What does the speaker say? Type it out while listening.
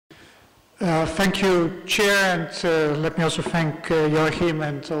Thank you, Chair, and let me also thank Joachim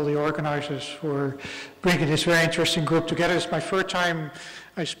and all the organizers for bringing this very interesting group together. It's my first time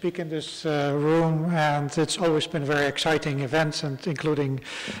I speak in this room, and it's always been a very exciting event, and including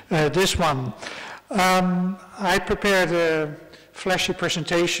this one. I prepared a flashy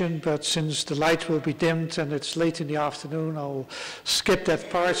presentation, but since the light will be dimmed and it's late in the afternoon, I'll skip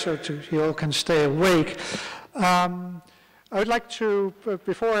that part so you all can stay awake. I would like to,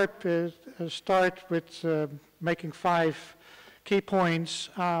 before I start with making 5 key points,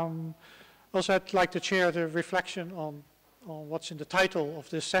 also I'd like to share the reflection on what's in the title of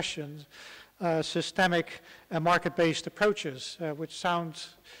this session, systemic and market-based approaches, which sound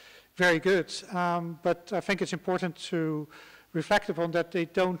very good, but I think it's important to reflect upon that they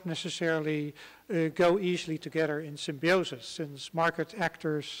don't necessarily go easily together in symbiosis, since market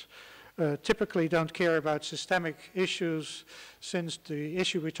actors typically don't care about systemic issues, since the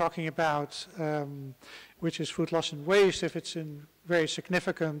issue we're talking about, which is food loss and waste, if it's very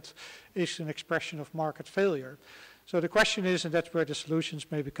significant, is an expression of market failure. So the question is, and that's where the solutions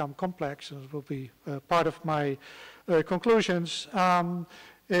may become complex, and it will be part of my conclusions,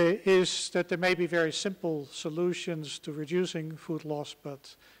 is that there may be very simple solutions to reducing food loss,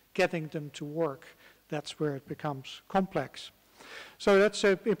 but getting them to work, that's where it becomes complex. So that's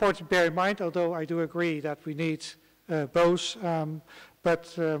important to bear in mind, although I do agree that we need both,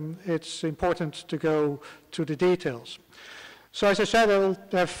 but it's important to go to the details. So as I said, I will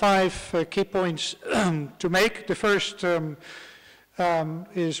have 5 key points to make. The first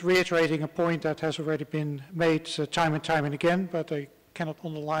is reiterating a point that has already been made time and time and again, but I cannot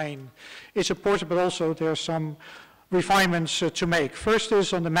underline. It's important, but also there are some refinements to make. First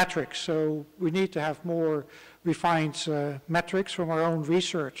is on the metrics. So we need to have more refined metrics from our own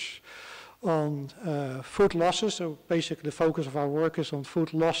research on food losses. So basically the focus of our work is on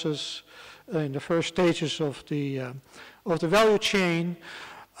food losses in the first stages of the value chain.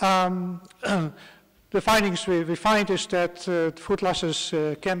 The findings we find is that food losses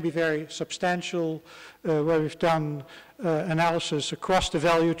can be very substantial, where we've done analysis across the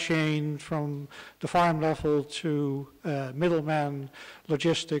value chain from the farm level to middlemen,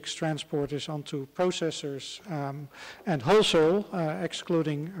 logistics, transporters onto processors and wholesale,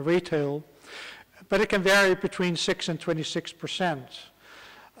 excluding retail. But it can vary between 6 and 26%,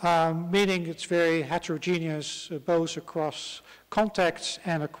 meaning it's very heterogeneous both across contexts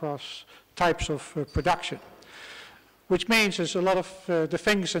and across types of production, which means there's a lot of the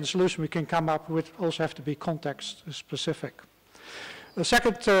things and solutions we can come up with also have to be context specific. The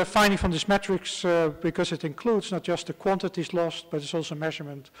second finding from this metrics, because it includes not just the quantities lost, but it's also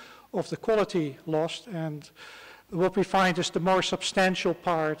measurement of the quality lost, and what we find is the more substantial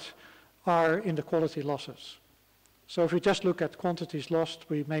part are in the quality losses. So if we just look at quantities lost,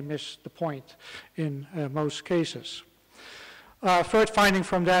 we may miss the point in most cases. Third finding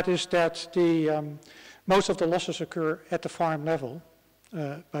from that is that most of the losses occur at the farm level,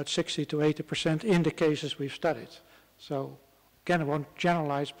 about 60 to 80% in the cases we've studied. So again, I won't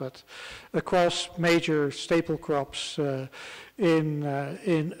generalize, but across major staple crops in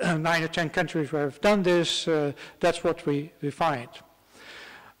 9 or 10 countries where we've done this, that's what we find.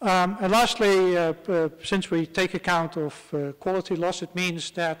 And lastly, since we take account of quality loss, it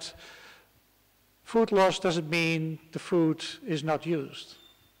means that food loss doesn't mean the food is not used.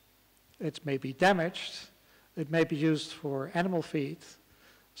 It may be damaged, it may be used for animal feed,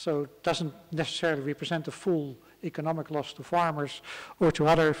 so it doesn't necessarily represent a full economic loss to farmers or to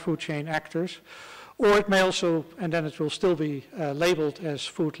other food chain actors. Or it may also, and then it will still be labeled as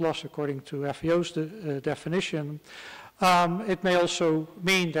food loss according to FAO's definition, it may also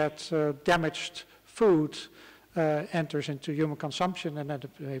mean that damaged food enters into human consumption, and that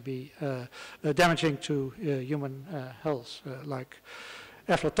it may be damaging to human health, like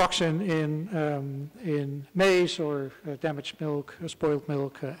aflatoxin in maize, or damaged milk, spoiled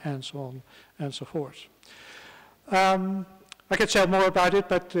milk, and so on and so forth. I could say more about it,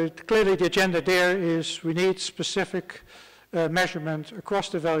 but clearly the agenda there is we need specific measurement across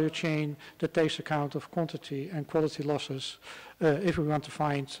the value chain that takes account of quantity and quality losses if we want to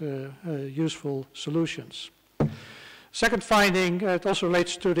find useful solutions. Second finding, it also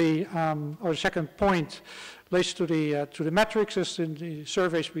relates to the, or second point, relates to the metrics. As in the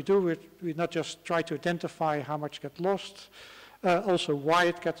surveys we do, we not just try to identify how much gets lost, also why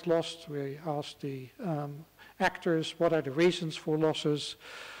it gets lost. We ask the actors what are the reasons for losses.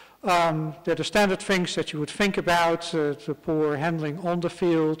 They're the standard things that you would think about, the poor handling on the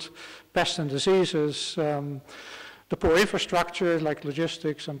field, pests and diseases, the poor infrastructure, like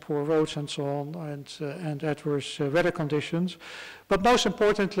logistics and poor roads and so on, and adverse weather conditions. But most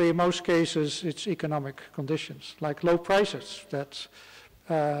importantly, in most cases, it's economic conditions, like low prices that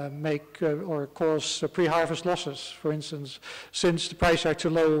make or cause pre-harvest losses, for instance, since the prices are too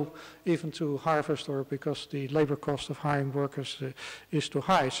low even to harvest, or because the labor cost of hiring workers is too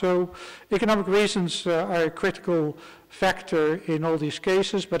high. So economic reasons are a critical factor in all these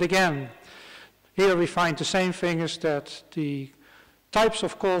cases, but again, here we find the same thing, is that the types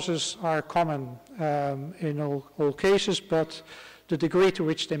of causes are common in all cases, but the degree to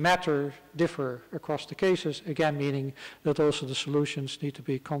which they matter differ across the cases, again meaning that also the solutions need to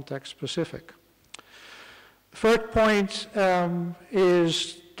be context specific. Third point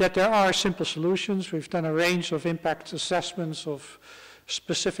is that there are simple solutions. We've done a range of impact assessments of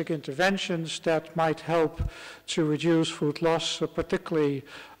specific interventions that might help to reduce food loss, particularly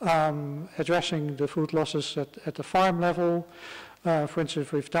addressing the food losses at the farm level. For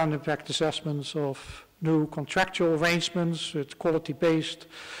instance, we've done impact assessments of new contractual arrangements with quality-based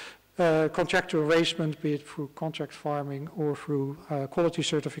contractual arrangement, be it through contract farming or through quality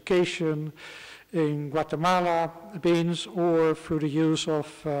certification in Guatemala beans, or through the use of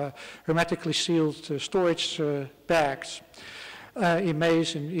hermetically sealed storage bags in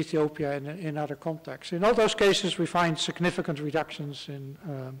maize in Ethiopia and in other contexts. In all those cases, we find significant reductions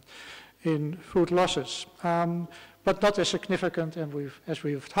in food losses. But not as significant as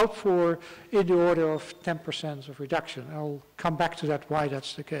we've hoped for, in the order of 10% of reduction. I'll come back to that, why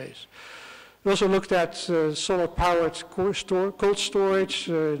that's the case. We also looked at solar-powered cold storage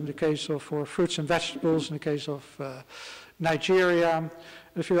in the case of for fruits and vegetables, in the case of Nigeria,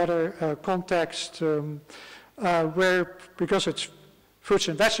 a few other contexts where, because it's fruits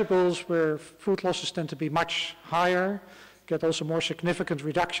and vegetables, where food losses tend to be much higher, get also more significant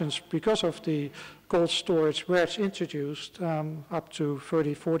reductions because of the cold storage where it's introduced, up to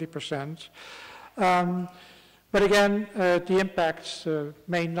 30–40%. But again, the impacts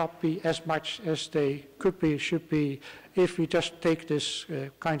may not be as much as they could be, should be, if we just take this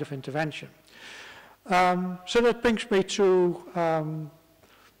kind of intervention. So that brings me to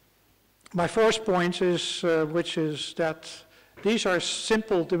my first point, is, which is that these are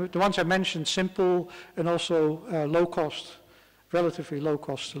simple, the ones I mentioned, simple and also low-cost, relatively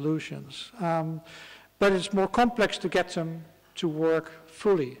low-cost solutions. But it's more complex to get them to work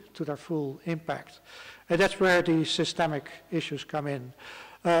fully, to their full impact. And that's where the systemic issues come in.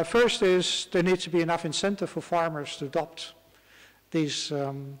 First is there needs to be enough incentive for farmers to adopt these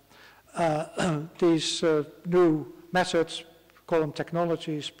new methods, call them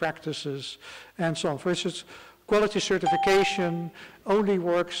technologies, practices, and so on. For instance, quality certification only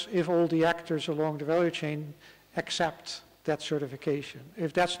works if all the actors along the value chain accept that certification.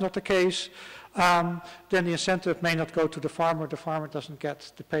 If that's not the case, then the incentive may not go to the farmer doesn't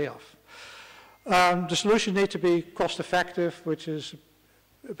get the payoff. The solution needs to be cost effective, which is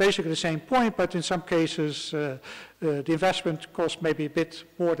basically the same point, but in some cases the investment cost may be a bit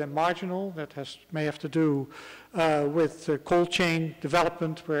more than marginal. That may have to do with cold chain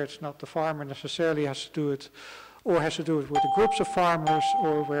development, where it's not the farmer necessarily has to do it, or has to do it with the groups of farmers,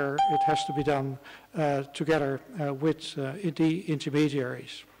 or where it has to be done together with the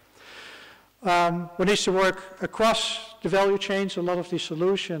intermediaries. One needs to work across the value chains. A lot of these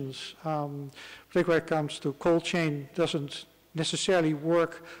solutions, particularly when it comes to cold chain, doesn't necessarily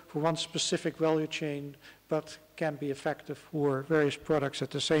work for one specific value chain, but can be effective for various products at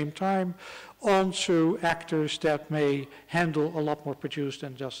the same time, onto actors that may handle a lot more produce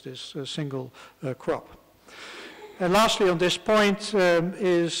than just this single crop. And lastly, on this point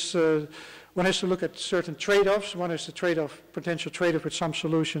is one has to look at certain trade-offs. One is the trade-off, potential trade-off with some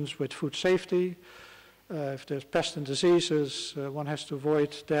solutions with food safety. If there's pests and diseases, one has to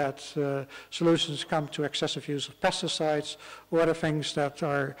avoid that solutions come to excessive use of pesticides or other things that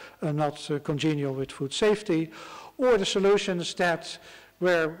are not congenial with food safety. Or the solutions that,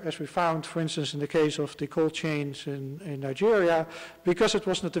 where, as we found, for instance, in the case of the cold chains in Nigeria, because it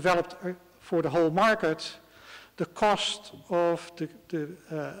was not developed for the whole market, the cost of the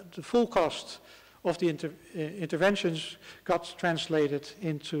full cost of the interventions got translated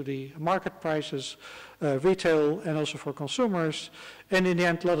into the market prices, retail and also for consumers. And in the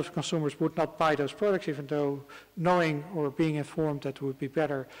end, a lot of consumers would not buy those products, even though knowing or being informed that it would be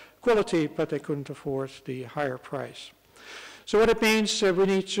better quality, but they couldn't afford the higher price. So what it means,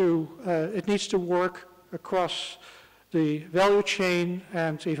 it needs to work across the value chain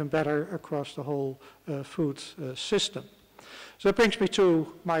and even better across the whole food system. So that brings me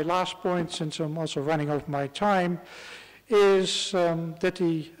to my last point, since I'm also running over my time, is that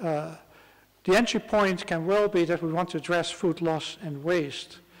the The entry point can well be that we want to address food loss and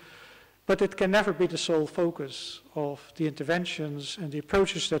waste, but it can never be the sole focus of the interventions and the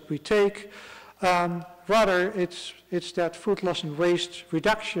approaches that we take. Rather, it's that food loss and waste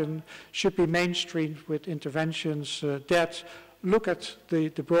reduction should be mainstreamed with interventions that look at the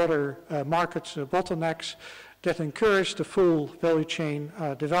broader market bottlenecks, that encourage the full value chain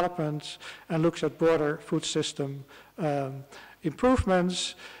development and looks at broader food system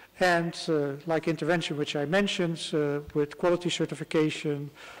improvements, and like intervention which I mentioned with quality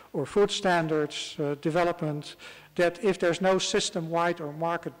certification or food standards development, that if there's no system-wide or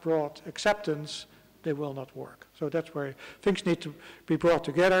market-broad acceptance, they will not work. So that's where things need to be brought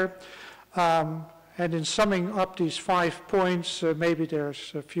together. And in summing up these 5 points, maybe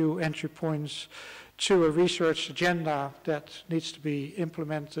there's a few entry points to a research agenda that needs to be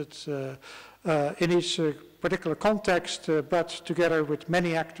implemented in each particular context, but together with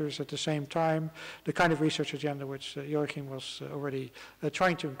many actors at the same time, the kind of research agenda which Joachim was already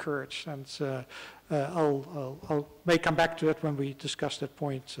trying to encourage. And I may come back to that when we discuss that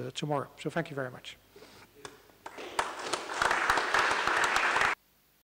point tomorrow. So thank you very much.